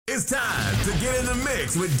It's time to get in the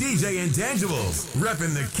mix with DJ Intangibles,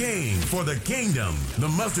 repping the king for the kingdom. The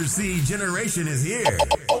mustard seed generation is here.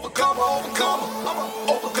 Overcome, overcome,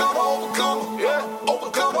 overcome, overcome, yeah.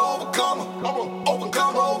 Overcome, overcome,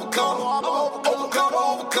 overcome, overcome, overcome,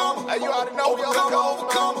 overcome. Hey, you already know we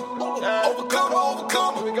overcome, overcome,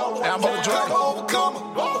 overcome. Here we go. Hey, I'm overcome.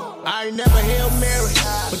 I ain't never Hail Mary,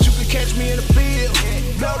 but you can catch me in the field.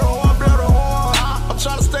 Blow the horn, blow the horn. I'm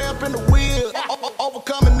trying to stay up in the wheel.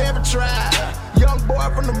 Overcoming every trial. Young boy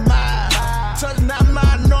from the mile. Touch not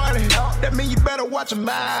minority. That mean you better watch your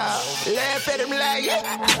mouth. Laugh at him like,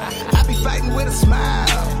 yeah. I be fighting with a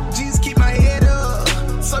smile. Jesus keep my head up,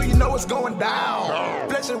 so you know it's going down.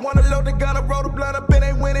 Blessing wanna load the gun, roll the blood up, it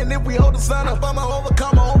ain't winning if we hold the sun up. I'm a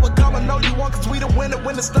overcomer, know you want cause we the winner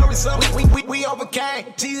when the story's summer. We overcame,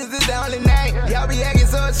 Jesus is the only name. Y'all be acting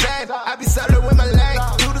so ashamed, I be solo with my lane.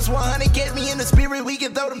 Do this 100, get me in the spirit, we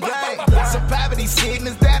can throw them blame. Some poverty,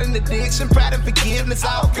 sickness, that and addiction, pride and forgiveness,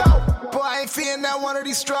 I'll go. Boy, I ain't fearing that one of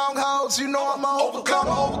these strongholds, you know I'm a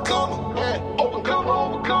overcomer, yeah.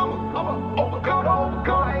 Overcome,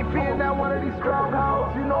 I ain't fearing that one of these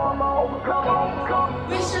strongholds, you know I'm a overcomer.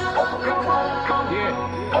 We should overcome,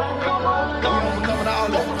 yeah. Overcome,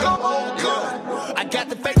 I got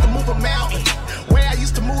the faith to move a mountain, where I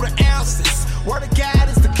used to move the ounces. Word of God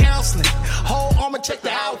is the counseling, whole armor check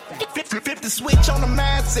the outfit. Flip the switch on the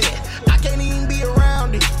mindset, I can't even be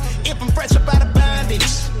around it. If I'm fresh up out of bondage,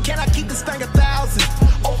 can I keep this thing 1,000?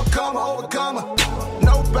 Overcomer,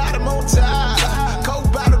 nobody more time.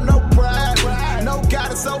 Cold bottom, no pride, no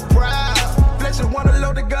God is so proud. Flesh wanna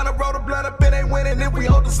load the gun, roll the blood up, it ain't winning if we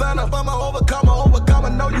hold the sun up. I'm a overcomer,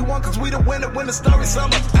 know you want cause we the winner when the story's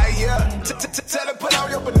summer. Hey, yeah, tell them put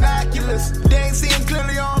on your binoculars. They ain't seeing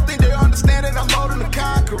clearly, I don't think they understand it, I'm more than a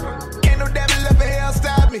conqueror. Can't no devil ever hell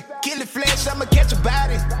stop me. Kill the flesh, I'ma catch a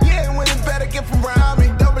body. Yeah, when it's better, get from around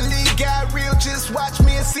me. Don't believe God real, just watch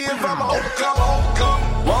me and see if I'm a overcomer.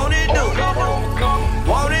 Won't it do?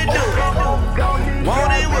 Won't it do?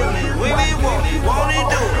 Won't it, will it, won't it? Won't it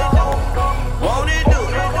do? Won't it do?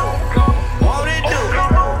 Won't it do?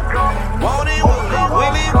 Won't it, will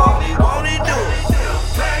it, won't it do?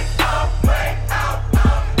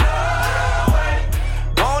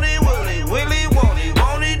 Won't it, will it, won't it do? Won't it, will it, won't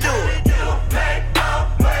it do?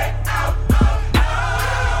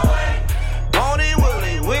 Won't it,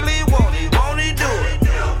 will it, won't it do?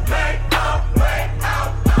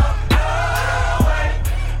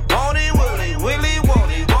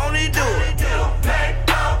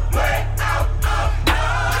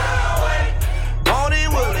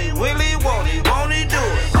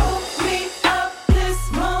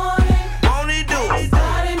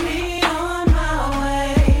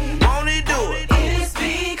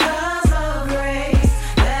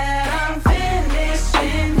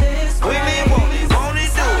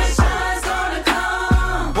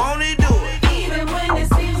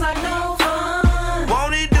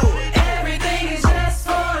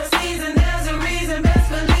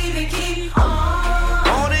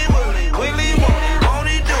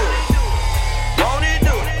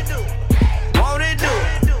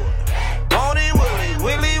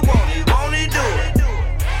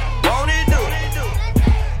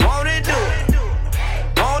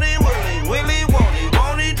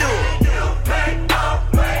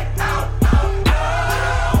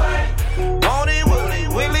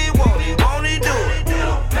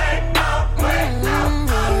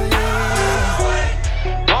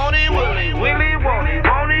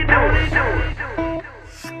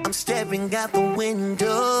 Out the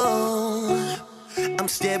window, I'm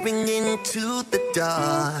staring into the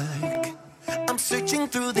dark. I'm searching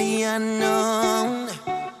through the unknown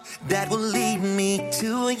that will lead me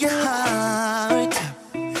to your heart.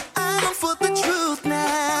 I'm for the truth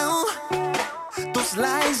now. Those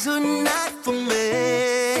lies are not for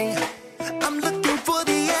me. I'm looking for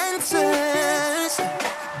the answers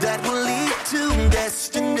that will lead to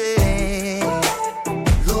destiny.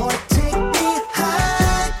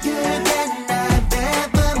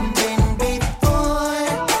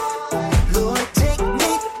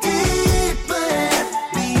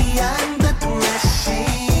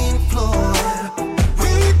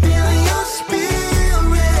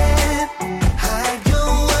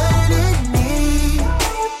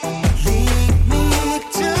 Lead me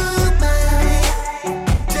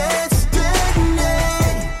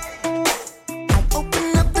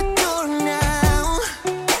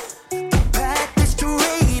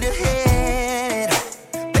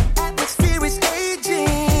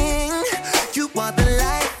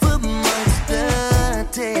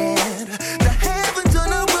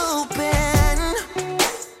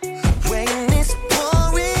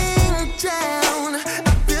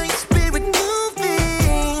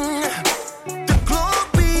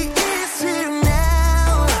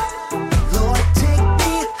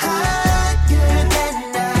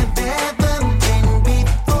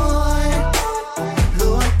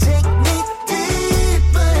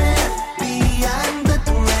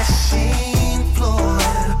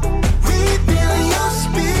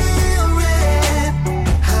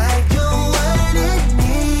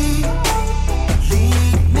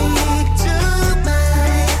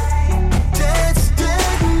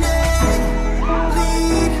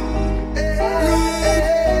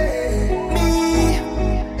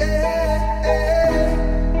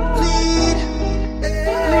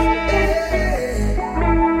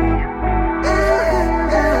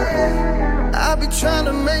trying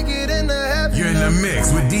to make it into heaven. You're in the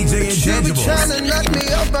mix with DJ You be trying Intangibles. to knock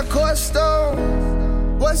me off my course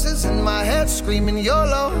stone. Voices in my head screaming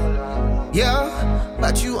YOLO. Yeah,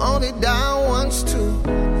 but you only die once too.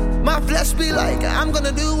 My flesh be like, I'm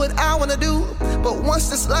gonna do what I wanna do. But once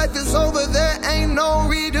this life is over, there ain't no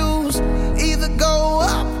redos. Either go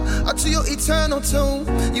up or to your eternal tomb.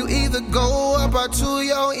 You either go up or to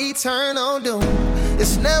your eternal doom.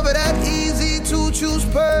 It's never that easy to choose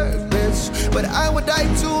purpose, but I would die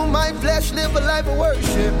to my flesh, live a life of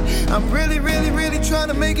worship. I'm really, really, really trying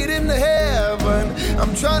to make it into heaven.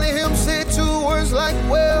 I'm trying to hear him say 2 words like,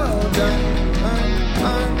 well done.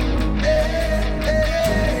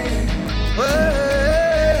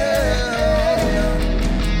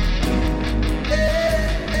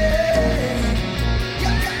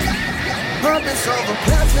 Purpose over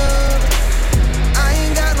pleasure. I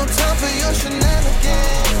ain't got no time for your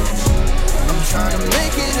shenanigans. I'm trying to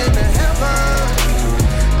make it into heaven.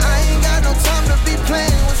 I ain't got no time to be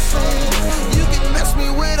playing with sin. You can mess me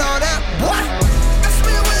with all that. What? Mess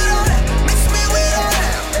me with all that. Mess me with all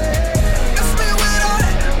that. Mess me with all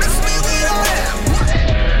that. Mess me with all that. What?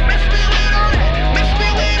 Mess me with all that. Mess me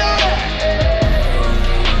with all that.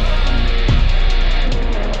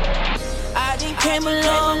 I done came a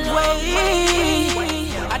long way.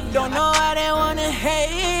 I don't know how they wanna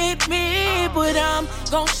hate me, but I'm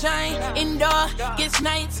gon' shine in darkest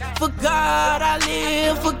nights. For God I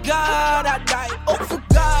live, for God I die. Oh, for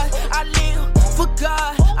God I live, for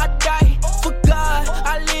God I die. For God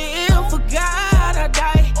I live, for God I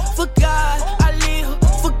die. For God I live,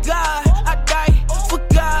 for God I die. For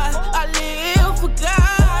God I live, for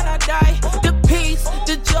God I die. The peace,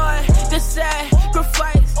 the joy, the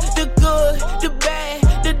sacrifice, the good, the bad,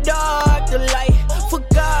 the dark, the light. For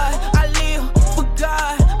God I live, for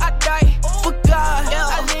God I die. For God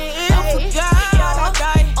I live, for God I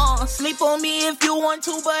die. Sleep on me if you want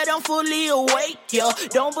to, but I'm fully awake, yeah.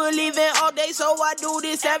 Don't believe it all day, so I do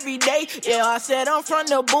this every day, yeah. I said I'm from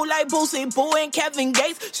the boo like Boosie Boo and Kevin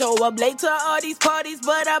Gates. Show up late to all these parties,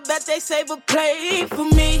 but I bet they save a plate for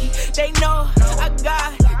me. They know I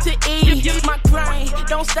got to eat. My grind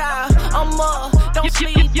don't stop, I'm up, don't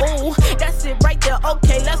sleep, ooh. That's it right there,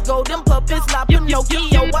 okay, let's go. Them puppets lie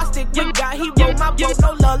Pinocchio, I stick with God. He wrote my book,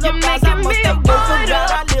 no lullabies. I must stay good for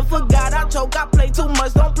God, I live for God. I choke, I play too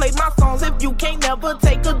much, don't play my songs if you can't never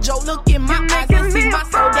take a joke. Look in my eyes and see my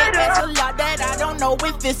soul. They ask a lot that I don't know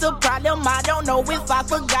if it's a problem. I don't know if I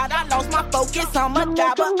forgot. I lost my focus, I'ma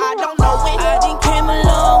die, but I don't know it. I done came a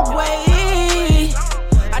long way.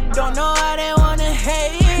 I don't know how they wanna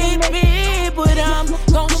hate me, but I'm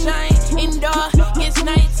gon' shine in darkest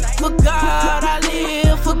nights. For God I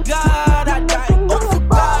live, for God I die. Oh, for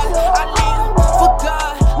God I live, for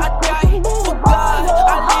God I die. For God I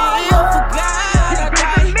live, for God I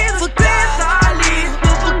die. For God I live,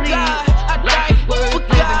 for God I die. For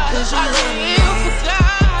God I live, for God I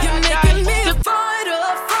die. You're making me a fighter,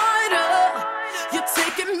 fighter. You're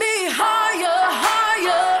taking me higher,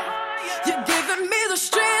 higher. You're giving me the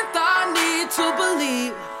strength I need to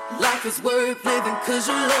believe life is worth living 'cause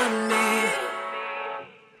you love me.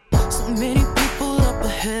 So many people up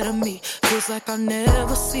ahead of me, feels like I'll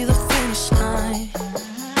never see the finish line.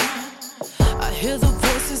 I hear the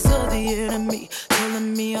voices of the enemy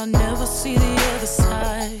telling me I'll never see the other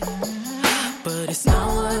side. But it's not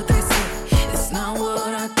what they say, it's not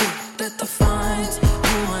what I do that defines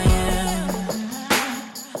who I am.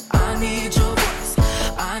 I need your voice,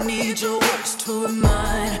 I need your words to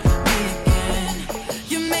remind me again.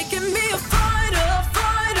 You're making me a fighter,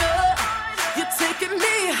 fighter. You're taking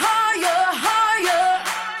me higher, higher.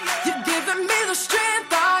 You're giving me the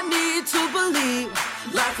strength I need to believe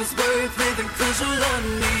life is worth living 'cause you love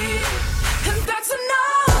me. And that's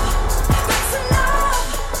enough, that's enough,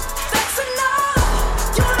 that's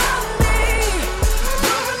enough. You love me.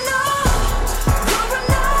 You're enough, you're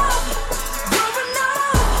enough, you're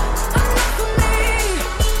enough, enough for me.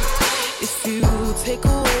 If you take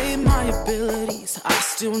away my abilities, I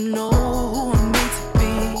still know who I'm meant to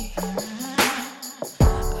be.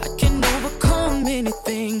 I can overcome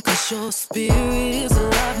anything 'cause your spirit is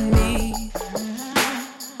alive in me.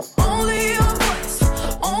 Only your voice,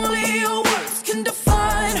 only your words can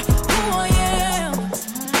define who I am.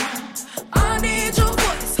 I need your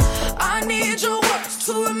voice, I need your words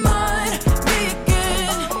to remind me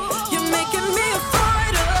again. You're making me a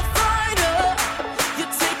fighter, fighter.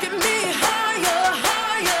 You're taking me higher,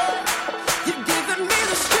 higher. You're giving me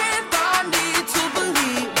the strength I need to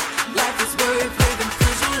believe life is worth living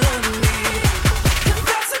 'cause you love me. And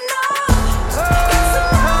that's enough, that's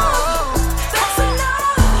enough.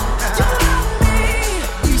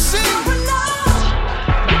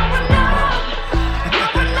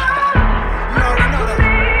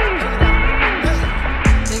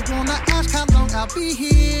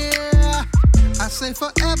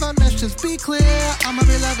 just be clear, I'ma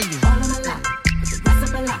be loving you. All of my life, for the rest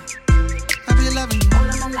of my life. I'll be loving you. All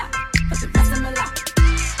of my life, for the rest of my life.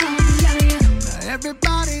 I'll be loving you. Now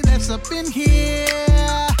everybody that's up in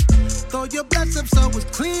here, throw your bless up so it's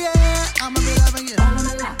clear. I'ma be loving you. All of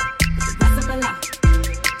my life, for the rest of my life.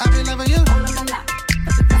 I'll be loving you. All of my life,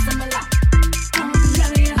 for the rest of my life. I'll be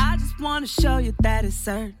loving you. I just wanna show you that it's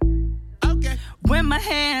certain. Okay. When my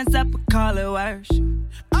hands up, I call it worship.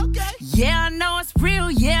 Okay. Yeah, I know it's real.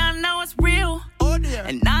 Yeah, I know it's real. Oh dear.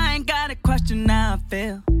 And I ain't got a question how I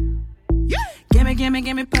feel. Yeah. Give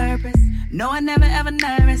me purpose. No, I never ever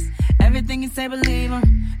nervous. Everything you say, believe 'em.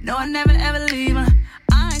 No, I never ever leave 'em.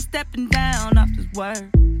 I ain't stepping down off this word.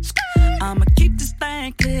 I'ma keep this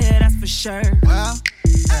thing clear, that's for sure. Well,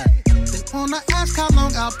 hey, they wanna ask how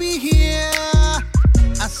long I'll be here.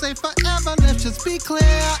 I say forever, let's just be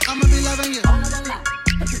clear. I'ma be loving you. All of my life,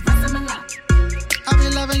 for the rest of my life. I'll be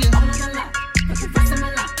loving you. All of my life, for the rest of my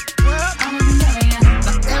life. Well, I'ma be loving you.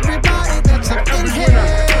 now everybody that's up in here,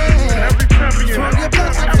 throw your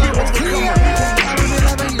bless up so it's clear. I'ma be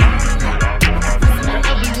loving you.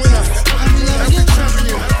 Every winner, every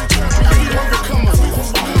champion, every overcomer.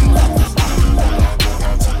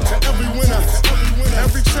 To every winner,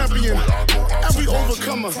 every champion, every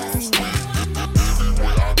overcomer.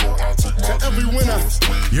 To every winner.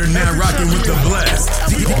 You're now rocking with the blessed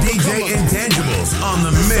DJ Intangibles on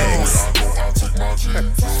the mix.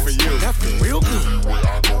 For you. That feel real good.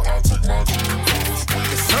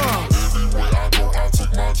 It's on.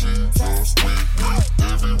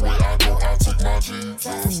 Everywhere I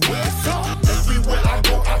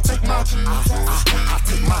go, I take my, I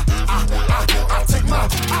take my, I take my,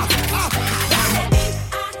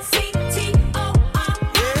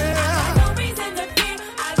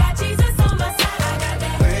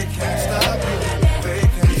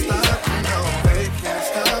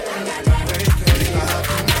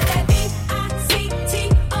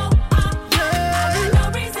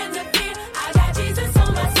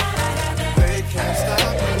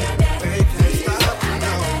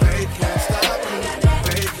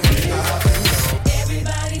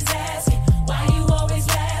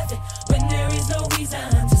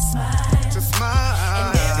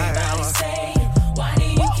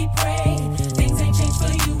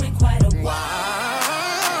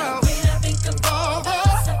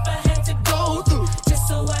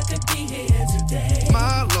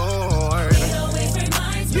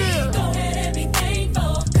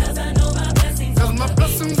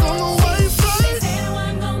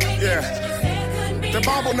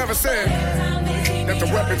 never said that the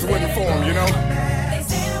weapons wouldn't form, you know?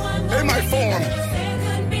 They might form,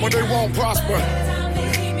 but they won't prosper.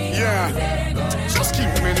 Yeah, just keep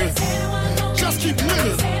winning. Just keep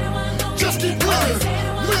winning. Just keep winning.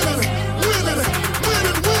 Winning.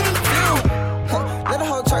 Let the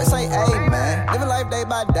whole church say amen. Living life day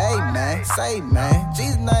by day, man. Say, man.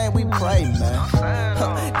 Jesus' name we pray, man.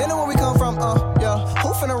 They know where we come from, yeah.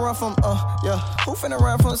 Who finna run from, yeah. Who finna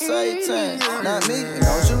run from Satan? Not me,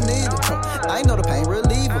 don't you need it. I know the pain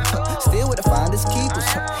reliever. Still with the finest keepers.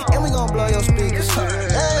 And we gon' blow your speakers.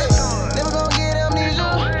 Hey, never gon' get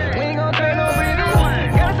amnesia. We ain't gon' turn no reason.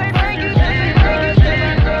 Gotta say thank you,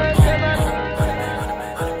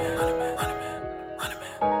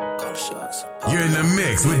 You're in the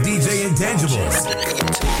mix with DJ Intangibles.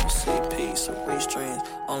 CP, so restrain,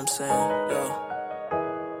 I'm saying, yo.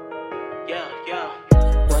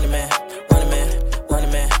 Running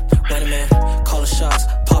man, call the shots,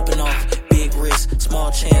 popping off, big risk, small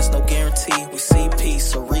chance, no guarantee. We see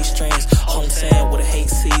peace, so restrains, all I'm saying, with a hate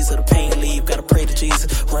sees or the pain leave, gotta pray to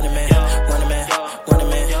Jesus. Running man, call the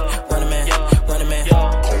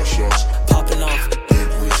shots, popping off, big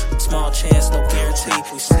risk, small chance, no guarantee.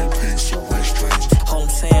 We see peace, so restrains, all I'm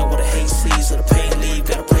saying, with a hate sees or the pain leave,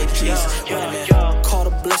 gotta pray to Jesus. Running man, caught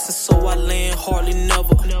a blessing, so I land hardly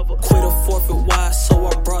never. Quit a forfeit wise, so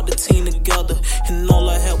I brought the team together. And all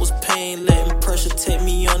I had was pain, letting pressure take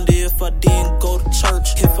me under. If I didn't go to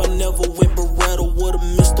church, if I never went Beretta, would've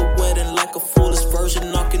missed the wedding like a foolish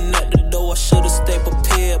virgin knocking at the door. I should've stayed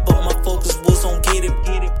prepared, but my focus was on get it.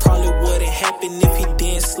 Probably wouldn't happen if he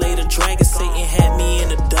didn't slay the dragon. Satan had me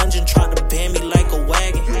in a dungeon, tried to ban me like a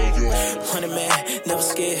wagon. Running man, never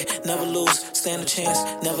scared, never lose, stand a chance,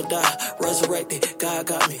 never die, resurrected, God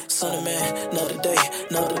got me. Son of man, another day,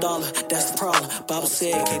 another dollar, that's the problem. Bible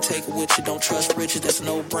said, can't take it with you, don't trust riches, that's a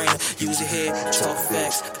no-brainer. Use your head, talk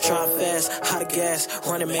facts, try fast, hot gas,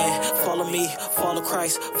 running man, follow me, follow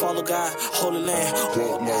Christ, follow God, holy land,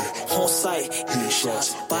 walk life, on sight,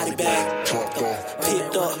 headshots, body bag, chopped off,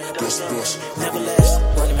 picked up, never last,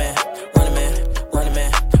 running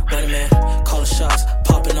man, call the shots,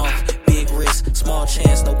 popping off, big risk, small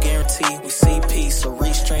chance, no guarantee.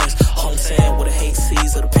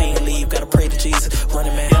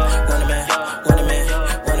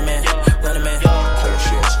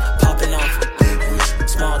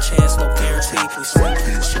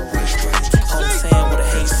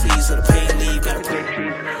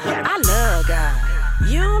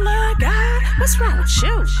 You don't love God? What's wrong with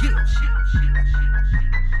you?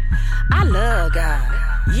 I love God.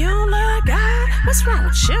 You don't love God? What's wrong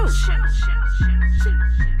with you?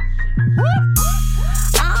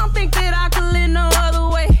 I don't think that I could live no other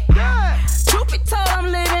way. Truth be told, I'm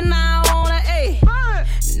living now on an A.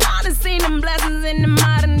 Now I done seen them blessings in the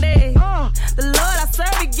modern day. The Lord I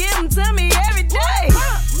serve, He give them to me every day.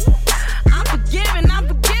 I'm forgiving, I'm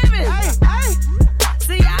forgiving.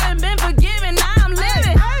 See, I done been forgiven, now I'm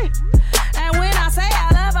living. And when I say I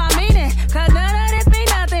love, I mean it. Cause none of this be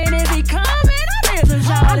nothing if He coming, I'm here to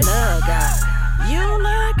show. I love God. You don't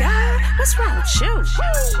love God? What's wrong with you?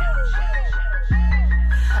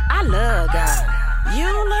 I love God. You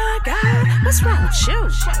don't love God? What's wrong with you?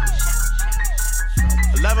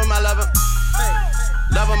 Love him, I love him.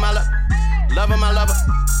 Love him, I love him. Love him, I love him.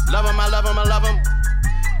 Love him, I love him, I love him.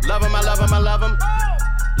 Love him, I love him, I love him.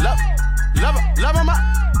 Love him, love him, love him, love him,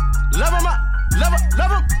 love him,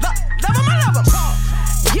 love him, love him, I love him.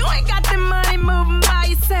 You ain't got the money moving by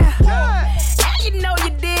yourself. And you know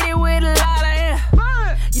you did it with a lot of air.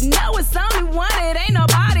 You know it's only one, it ain't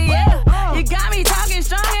nobody else. You got me talking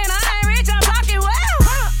strong and I ain't rich, I'm talking well.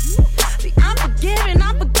 See, I'm forgiving,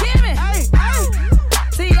 I'm forgiving.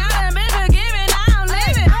 See, I done been forgiven, now I'm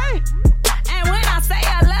living. And when I say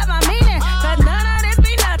I love, I mean it. Cause none of this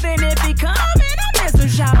be nothing if He coming, I'm missing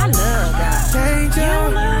shout. I love God. You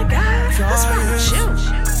don't love God? What's wrong with you?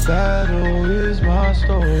 Battle is my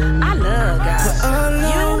story. I love God.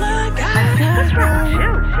 You don't love God? What's wrong with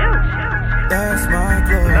you? That's my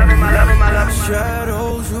glory. Love him, I love him, I love him.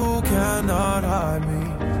 Shadows, you cannot hide me.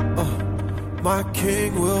 My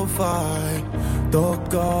king will fight. The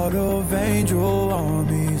God of angel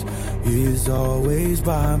armies is always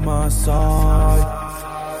by my side.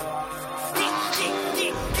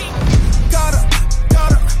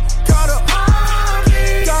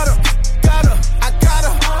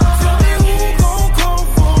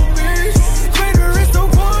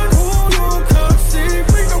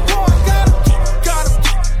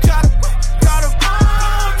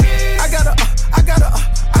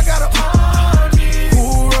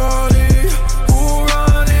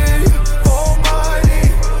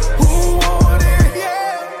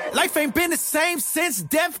 Since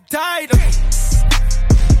death died,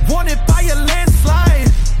 wanted by a landslide.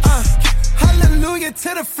 Hallelujah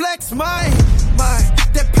to the flex, my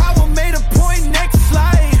that power made a point. Next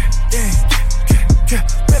slide,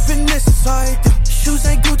 repping this side. Shoes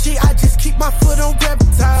ain't Gucci, I just keep my foot on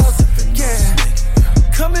reptiles. Yeah,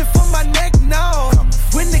 coming for my neck now.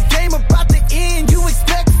 When the game about to end, you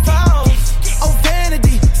expect fouls. Oh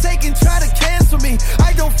vanity, Satan try to cancel me.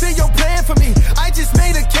 I don't feel your plan for me. I just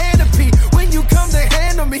made a canopy. When you come to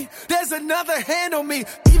handle me, there's another hand on me.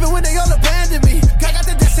 Even when they all abandon me, I got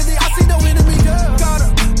the destiny, I see no enemy.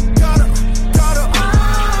 Gotta,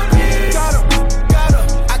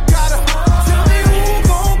 I gotta. Tell me who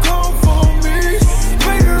gon' come for me.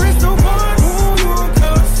 Greater is the one who you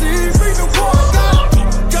can't see. Bring the war.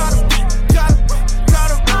 Gotta.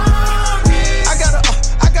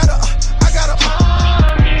 I gotta.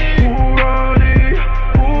 Who run it?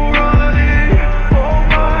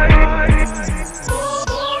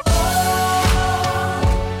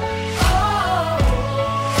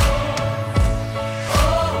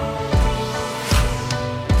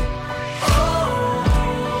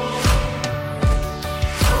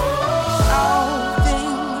 All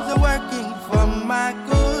things are working for my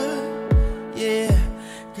good. Yeah,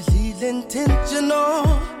 cause He's intentional.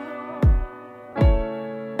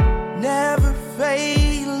 Never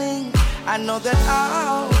failing. I know that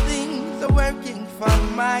all things are working for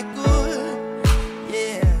my good.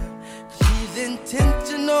 Yeah, 'cause He's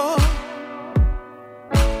intentional.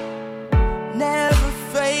 Never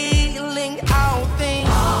failing. All things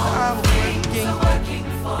are working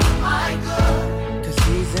for my good. 'cause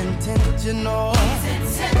He's intentional. He's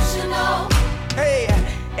intentional. Hey,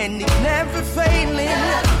 and He's never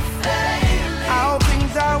failing.